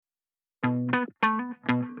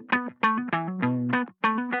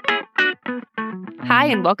Hi,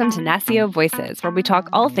 and welcome to NASCIO Voices, where we talk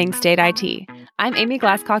all things state IT. I'm Amy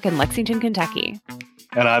Glasscock in Lexington, Kentucky.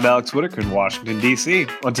 And I'm Alex Whitaker in Washington, D.C.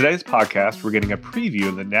 On today's podcast, we're getting a preview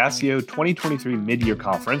of the NASCIO 2023 Midyear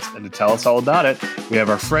Conference. And to tell us all about it, we have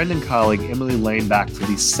our friend and colleague Emily Lane back for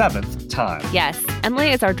the 7th time. Yes, Emily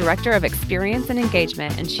is our Director of Experience and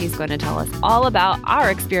Engagement, and she's going to tell us all about our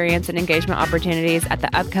experience and engagement opportunities at the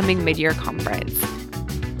upcoming Midyear Conference.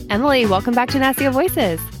 Emily, welcome back to NASCIO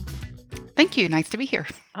Voices. Thank you. Nice to be here.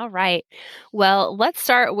 All right. Well, let's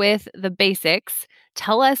start with the basics.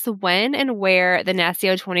 Tell us when and where the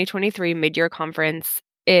NASCIO 2023 Midyear Conference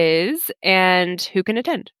is and who can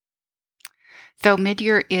attend. So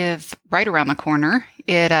Midyear is right around the corner.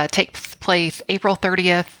 It takes place April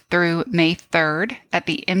 30th through May 3rd at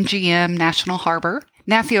the MGM National Harbor.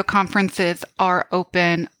 NASCIO conferences are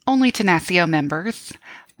open only to NASCIO members.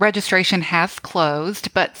 Registration has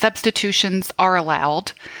closed, but substitutions are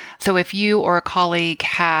allowed. So if you or a colleague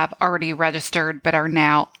have already registered but are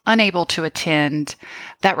now unable to attend,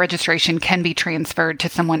 that registration can be transferred to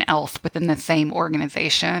someone else within the same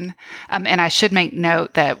organization. And I should make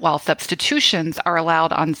note that while substitutions are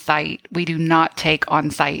allowed on site, we do not take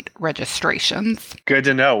on-site registrations. Good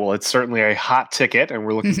to know. Well, it's certainly a hot ticket, and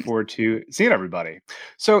we're looking forward to seeing everybody.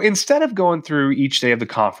 So instead of going through each day of the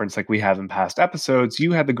conference like we have in past episodes,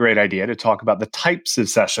 you had the great idea to talk about the types of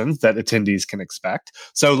sessions that attendees can expect.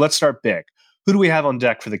 So let's start big. Who do we have on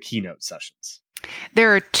deck for the keynote sessions?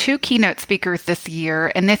 There are 2 keynote speakers this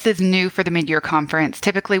year, and this is new for the Midyear Conference.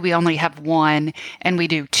 Typically, we only have 1, and we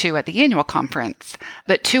do 2 at the annual conference.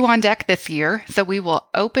 But 2 on deck this year. So we will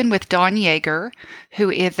open with Dawn Yeager, who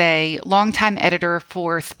is a longtime editor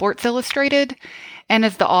for Sports Illustrated and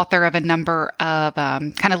is the author of a number of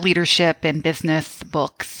kind of leadership and business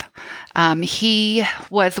books. He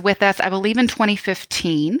was with us, I believe, in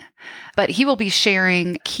 2015, but he will be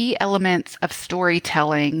sharing key elements of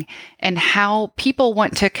storytelling and how people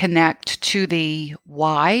want to connect to the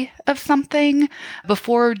why of something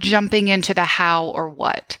before jumping into the how or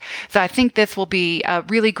what. So I think this will be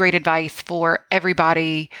really great advice for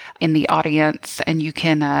everybody in the audience, and you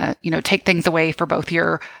can, take things away for both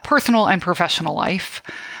your personal and professional life.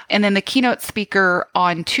 And then the keynote speaker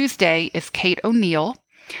on Tuesday is Kate O'Neill.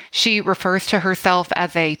 She refers to herself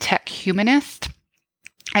as a tech humanist,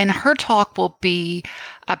 and her talk will be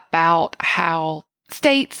about how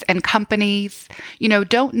states and companies,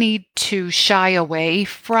 don't need to shy away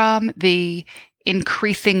from the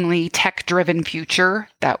increasingly tech-driven future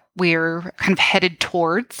that we're kind of headed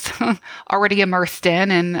towards, already immersed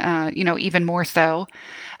in, and, even more so.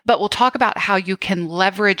 But we'll talk about how you can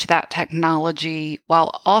leverage that technology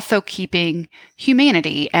while also keeping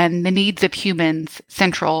humanity and the needs of humans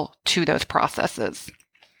central to those processes.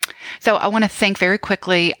 So I want to thank very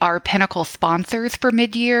quickly our Pinnacle sponsors for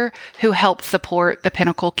Midyear who help support the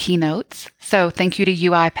Pinnacle keynotes. So thank you to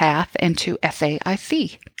UiPath and to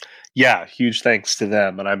SAIC. Yeah, huge thanks to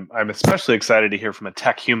them. And I'm especially excited to hear from a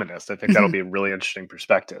tech humanist. I think that'll be a really interesting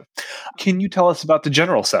perspective. Can you tell us about the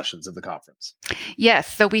general sessions of the conference?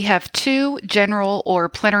 Yes. So we have 2 general or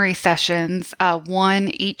plenary sessions,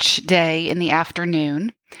 one each day in the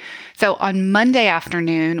afternoon. So on Monday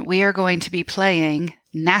afternoon, we are going to be playing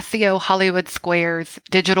NASCIO Hollywood Squares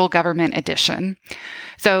Digital Government Edition.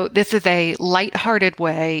 So this is a lighthearted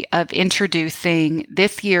way of introducing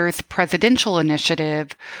this year's presidential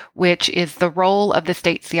initiative, which is the role of the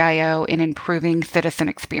state CIO in improving citizen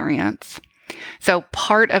experience. So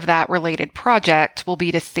part of that related project will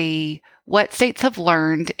be to see what states have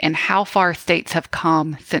learned and how far states have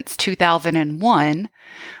come since 2001,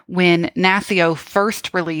 when NASCIO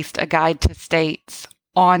first released a guide to states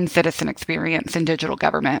on citizen experience in digital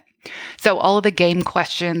government. So all of the game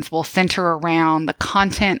questions will center around the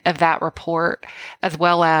content of that report, as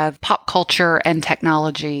well as pop culture and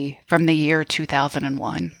technology from the year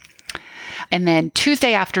 2001. And then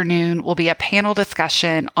Tuesday afternoon will be a panel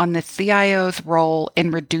discussion on the CIO's role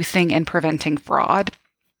in reducing and preventing fraud.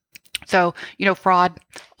 So, fraud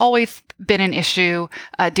always been an issue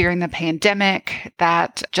during the pandemic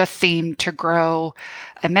that just seemed to grow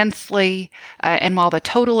immensely. And while the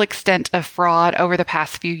total extent of fraud over the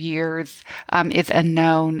past few years is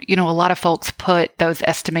unknown, a lot of folks put those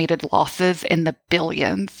estimated losses in the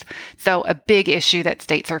billions. So a big issue that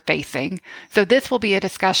states are facing. So this will be a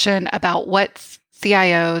discussion about what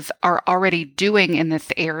CIOs are already doing in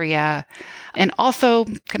this area, and also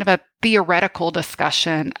kind of a theoretical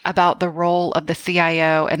discussion about the role of the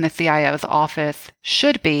CIO and the CIO's office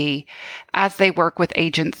should be as they work with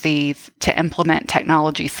agencies to implement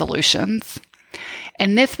technology solutions.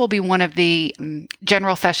 And this will be one of the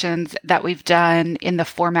general sessions that we've done in the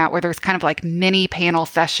format where there's kind of like mini panel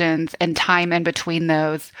sessions and time in between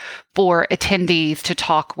those for attendees to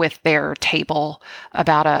talk with their table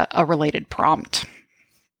about a related prompt.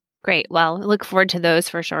 Great. Well, I look forward to those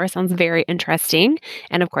for sure. Sounds very interesting.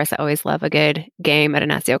 And of course, I always love a good game at a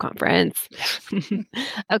NASCIO conference.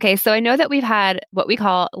 Okay, so I know that we've had what we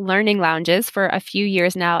call learning lounges for a few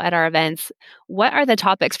years now at our events. What are the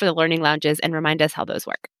topics for the learning lounges, and remind us how those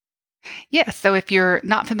work? Yes. So if you're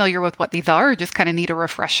not familiar with what these are, or just kind of need a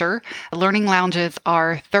refresher, learning lounges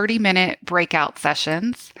are 30-minute breakout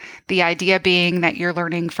sessions. The idea being that you're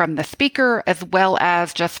learning from the speaker as well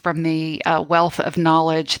as just from the wealth of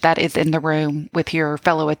knowledge that is in the room with your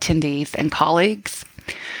fellow attendees and colleagues.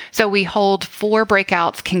 So we hold 4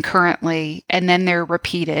 breakouts concurrently, and then they're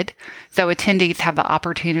repeated. So attendees have the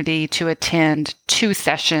opportunity to attend 2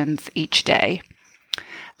 sessions each day.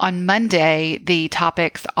 On Monday, the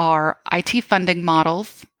topics are IT funding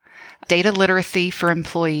models, data literacy for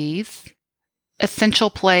employees, essential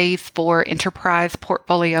plays for enterprise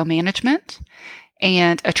portfolio management,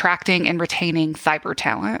 and attracting and retaining cyber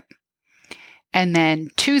talent. And then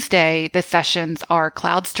Tuesday, the sessions are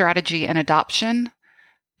cloud strategy and adoption,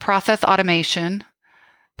 process automation,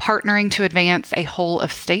 partnering to advance a whole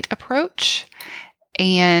of state approach,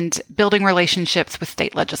 and building relationships with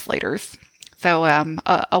state legislators. So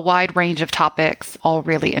a wide range of topics, all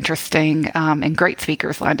really interesting, and great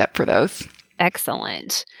speakers lined up for those.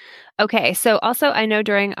 Excellent. Okay, so also I know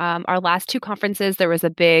during our last 2 conferences, there was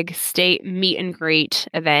a big state meet and greet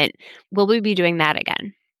event. Will we be doing that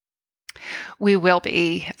again? We will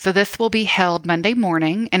be. So this will be held Monday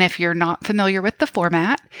morning. And if you're not familiar with the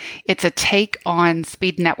format, it's a take on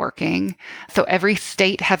speed networking. So every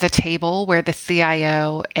state has a table where the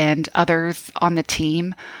CIO and others on the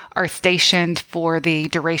team are stationed for the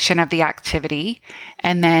duration of the activity.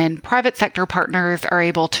 And then private sector partners are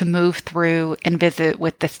able to move through and visit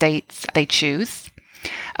with the states they choose.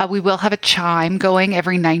 We will have a chime going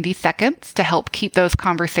every 90 seconds to help keep those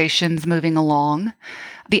conversations moving along.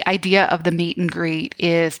 The idea of the meet and greet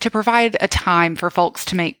is to provide a time for folks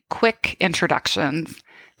to make quick introductions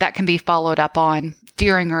that can be followed up on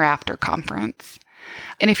during or after conference.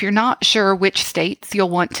 And if you're not sure which states you'll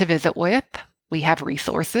want to visit with, we have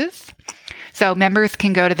resources. So members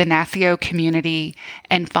can go to the NASCIO community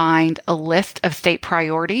and find a list of state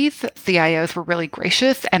priorities. CIOs were really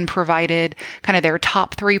gracious and provided kind of their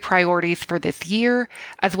top 3 priorities for this year,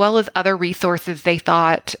 as well as other resources they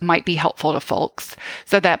thought might be helpful to folks.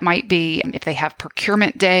 So that might be if they have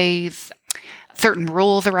procurement days, certain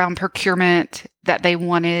rules around procurement that they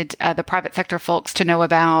wanted the private sector folks to know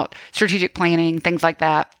about, strategic planning, things like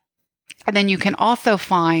that. And then you can also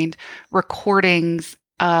find recordings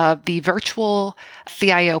of the virtual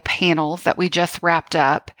CIO panels that we just wrapped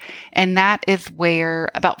up. And that is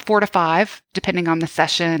where about 4 to 5, depending on the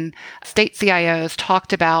session, state CIOs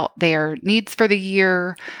talked about their needs for the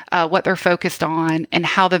year, what they're focused on, and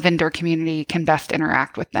how the vendor community can best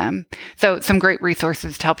interact with them. So some great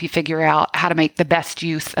resources to help you figure out how to make the best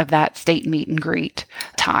use of that state meet and greet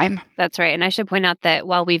time. That's right. And I should point out that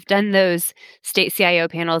while we've done those state CIO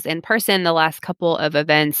panels in person, the last couple of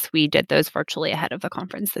events, we did those virtually ahead of the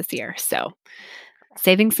conference this year. So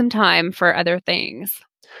saving some time for other things.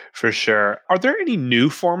 For sure. Are there any new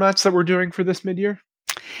formats that we're doing for this midyear?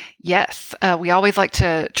 Yes. We always like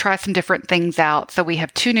to try some different things out. So we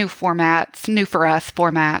have 2 new formats, new for us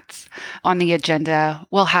formats on the agenda.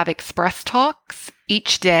 We'll have express talks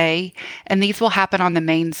each day, and these will happen on the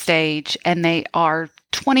main stage, and they are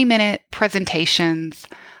 20-minute presentations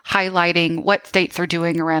highlighting what states are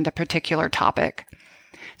doing around a particular topic.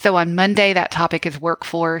 So on Monday, that topic is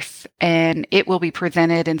workforce, and it will be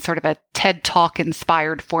presented in sort of a TED Talk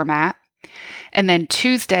inspired format. And then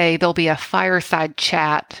Tuesday, there'll be a fireside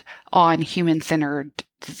chat on human-centered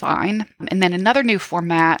design. And then another new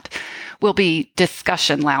format will be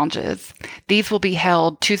discussion lounges. These will be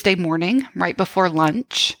held Tuesday morning, right before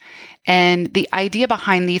lunch. And the idea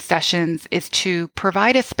behind these sessions is to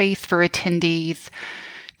provide a space for attendees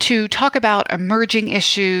to talk about emerging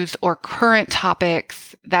issues or current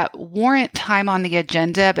topics that warrant time on the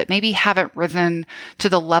agenda, but maybe haven't risen to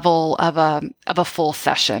the level of a full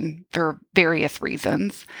session for various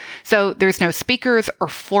reasons. So there's no speakers or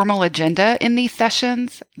formal agenda in these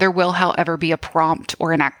sessions. There will, however, be a prompt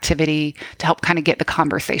or an activity to help kind of get the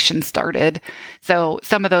conversation started. So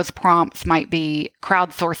some of those prompts might be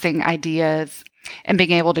crowdsourcing ideas and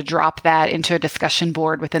being able to drop that into a discussion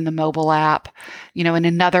board within the mobile app. In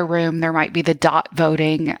another room, there might be the dot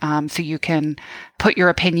voting, so you can put your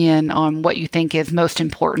opinion on what you think is most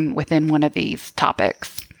important within one of these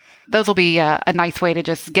topics. those will be a nice way to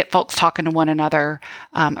just get folks talking to one another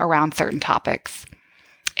around certain topics.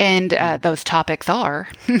 And those topics are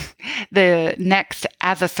the next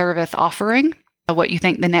as a service offering, what you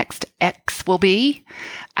think the next X will be,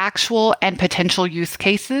 actual and potential use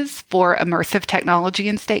cases for immersive technology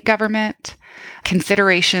in state government,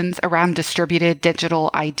 considerations around distributed digital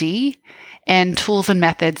ID, and tools and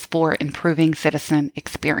methods for improving citizen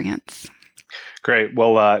experience. Great.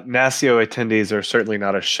 Well, NASCIO attendees are certainly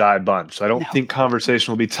not a shy bunch. So I don't think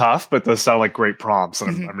conversation will be tough, but those sound like great prompts.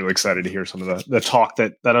 And I'm really excited to hear some of the talk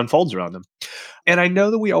that unfolds around them. And I know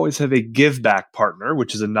that we always have a Give Back partner,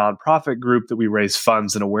 which is a nonprofit group that we raise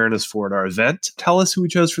funds and awareness for at our event. Tell us who we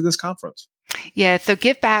chose for this conference. Yeah, so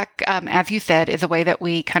Give Back, as you said, is a way that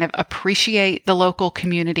we kind of appreciate the local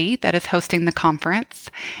community that is hosting the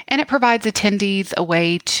conference. And it provides attendees a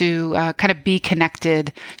way to kind of be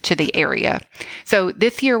connected to the area. So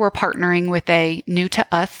this year we're partnering with a new to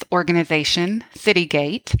us organization,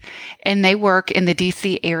 Citygate, and they work in the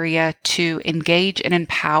DC area to engage and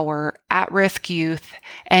empower at-risk youth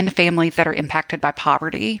and families that are impacted by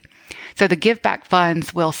poverty. So the Give Back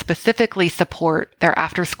funds will specifically support their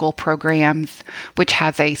after-school programs, which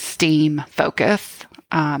has a STEAM focus.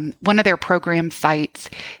 One of their program sites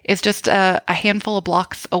is just a handful of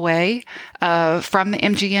blocks away from the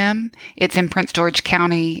MGM. It's in Prince George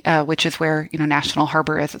County, which is where National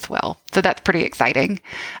Harbor is as well. So that's pretty exciting.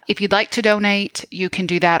 If you'd like to donate, you can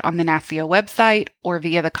do that on the NASCIO website or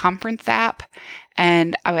via the conference app.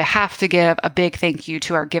 And I would have to give a big thank you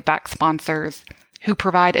to our Give Back sponsors who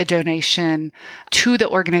provide a donation to the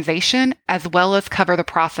organization, as well as cover the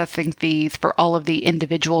processing fees for all of the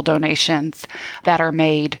individual donations that are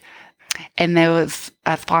made. And those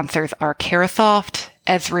sponsors are Carasoft,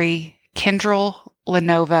 Esri, Kyndryl,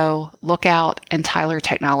 Lenovo, Lookout, and Tyler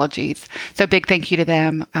Technologies. So big thank you to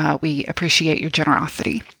them. We appreciate your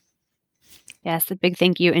generosity. Yes, a big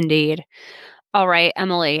thank you indeed. All right,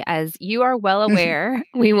 Emily, as you are well aware,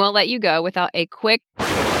 we won't let you go without a quick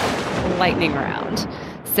lightning round.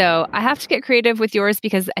 So I have to get creative with yours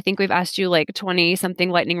because I think we've asked you like 20 something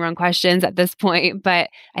lightning round questions at this point, but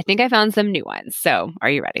I think I found some new ones. So are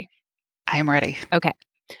you ready? I am ready. Okay.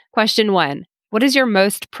 Question 1. What is your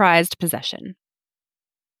most prized possession?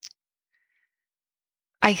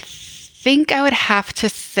 I think I would have to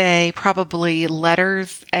say probably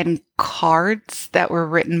letters and cards that were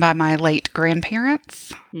written by my late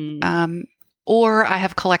grandparents. Or I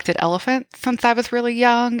have collected elephants since I was really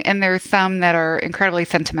young, and there's some that are incredibly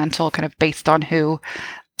sentimental, kind of based on who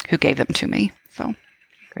gave them to me. So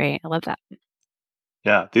great, I love that.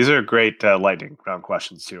 Yeah, these are great lightning round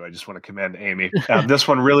questions too. I just want to commend Amy. This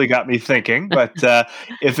one really got me thinking. But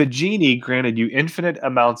if a genie granted you infinite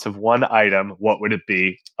amounts of one item, what would it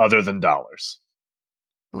be other than dollars?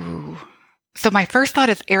 Ooh. So my first thought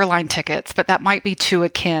is airline tickets, but that might be too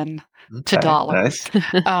akin to dollars.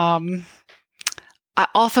 Nice. I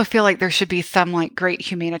also feel like there should be some like great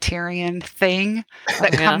humanitarian thing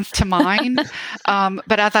that comes to mind.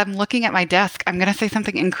 But as I'm looking at my desk, I'm going to say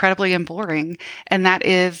something incredibly boring, and that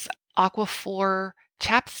is Aquaphor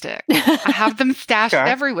chapstick. I have them stashed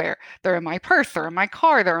everywhere. They're in my purse, they're in my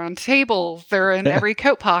car, they're on tables, they're in every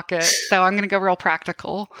coat pocket. So I'm going to go real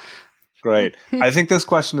practical. Great. I think this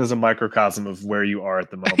question is a microcosm of where you are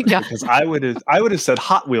at the moment. Because I would have said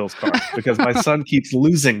Hot Wheels cars because my son keeps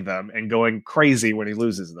losing them and going crazy when he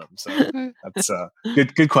loses them. So that's a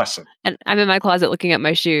good question. And I'm in my closet looking at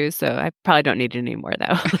my shoes, so I probably don't need it anymore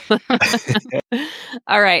though.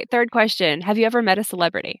 All right, third question. Have you ever met a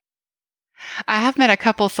celebrity? I have met a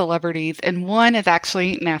couple celebrities, and one is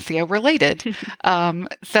actually NASCIO related.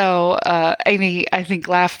 So Amy, I think,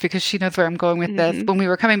 laughed because she knows where I'm going with this. When we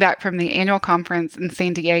were coming back from the annual conference in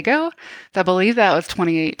San Diego, I believe that was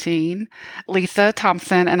 2018, Lisa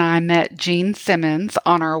Thompson and I met Gene Simmons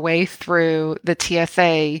on our way through the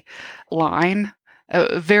TSA line.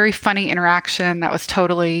 A very funny interaction that was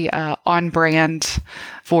totally on brand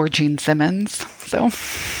for Gene Simmons. So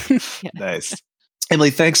Nice. Emily,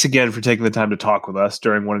 thanks again for taking the time to talk with us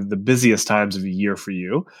during one of the busiest times of the year for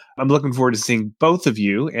you. I'm looking forward to seeing both of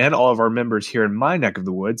you and all of our members here in my neck of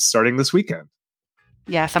the woods starting this weekend.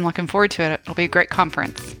 Yes, I'm looking forward to it. It'll be a great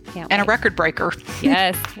conference and a record breaker.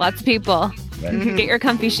 Yes, lots of people. Get your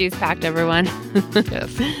comfy shoes packed, everyone.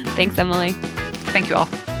 Yes. Thanks, Emily. Thank you all.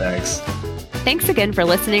 Thanks. Thanks again for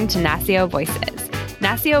listening to NASCIO Voices.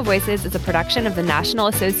 NASCIO Voices is a production of the National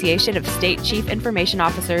Association of State Chief Information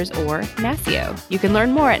Officers, or NASCIO. You can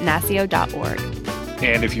learn more at nascio.org.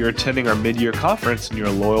 And if you're attending our mid-year conference and you're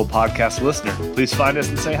a loyal podcast listener, please find us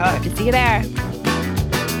and say hi. Hope to see you there.